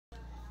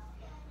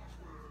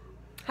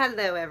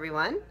Hello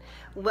everyone,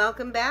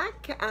 welcome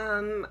back.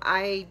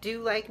 I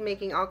do like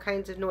making all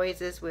kinds of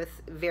noises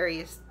with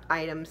various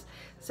items.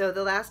 So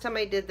the last time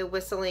I did the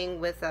whistling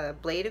with a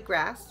blade of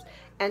grass,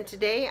 and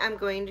today I'm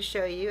going to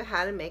show you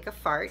how to make a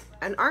fart,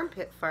 an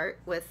armpit fart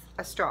with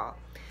a straw.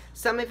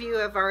 Some of you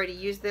have already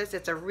used this.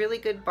 It's a really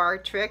good bar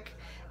trick,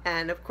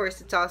 and of course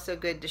it's also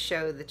good to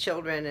show the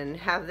children and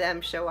have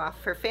them show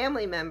off for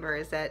family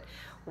members at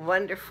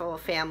wonderful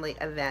family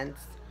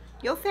events.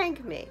 You'll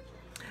thank me.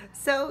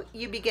 So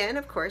you begin,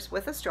 of course,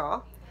 with a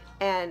straw,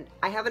 and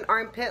I have an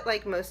armpit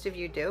like most of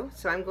you do,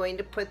 so I'm going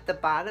to put the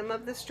bottom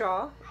of the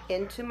straw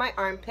into my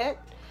armpit,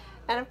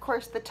 and of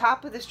course the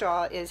top of the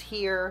straw is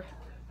here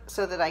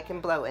so that I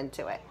can blow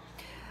into it.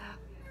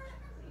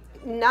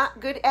 Not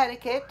good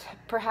etiquette,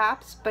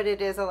 perhaps, but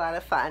it is a lot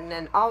of fun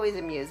and always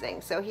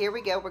amusing. So here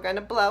we go, we're going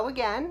to blow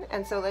again,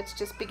 and so let's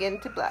just begin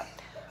to blow.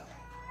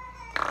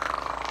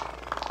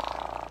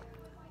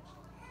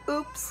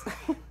 Oops.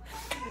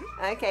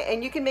 Okay,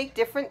 and you can make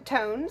different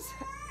tones,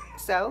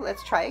 so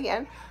let's try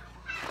again.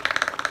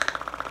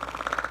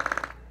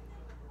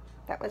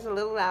 That was a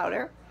little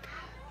louder.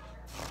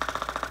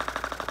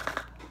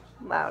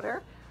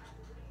 Louder.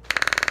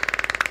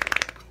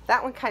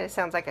 That one kind of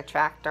sounds like a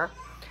tractor.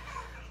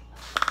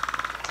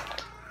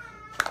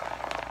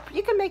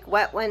 You can make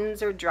wet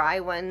ones or dry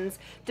ones,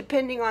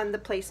 depending on the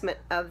placement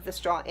of the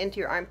straw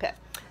into your armpit.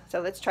 So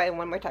let's try it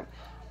one more time.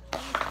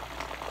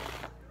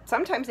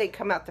 Sometimes they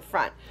come out the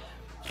front,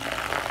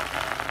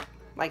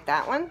 like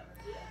that one,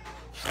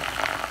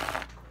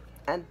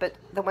 but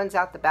the ones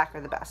out the back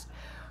are the best.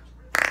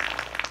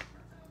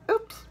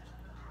 Oops.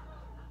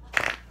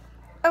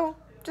 Oh,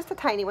 just a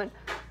tiny one.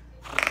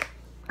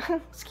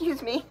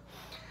 Excuse me.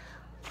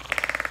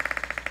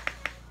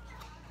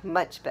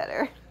 Much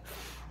better.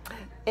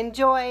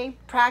 Enjoy,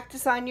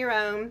 practice on your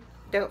own.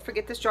 Don't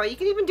forget the straw. You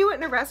can even do it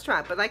in a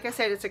restaurant, but like I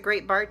said, it's a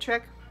great bar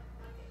trick.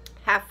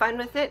 Have fun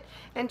with it,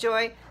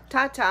 enjoy,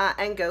 ta-ta,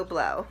 and go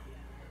blow.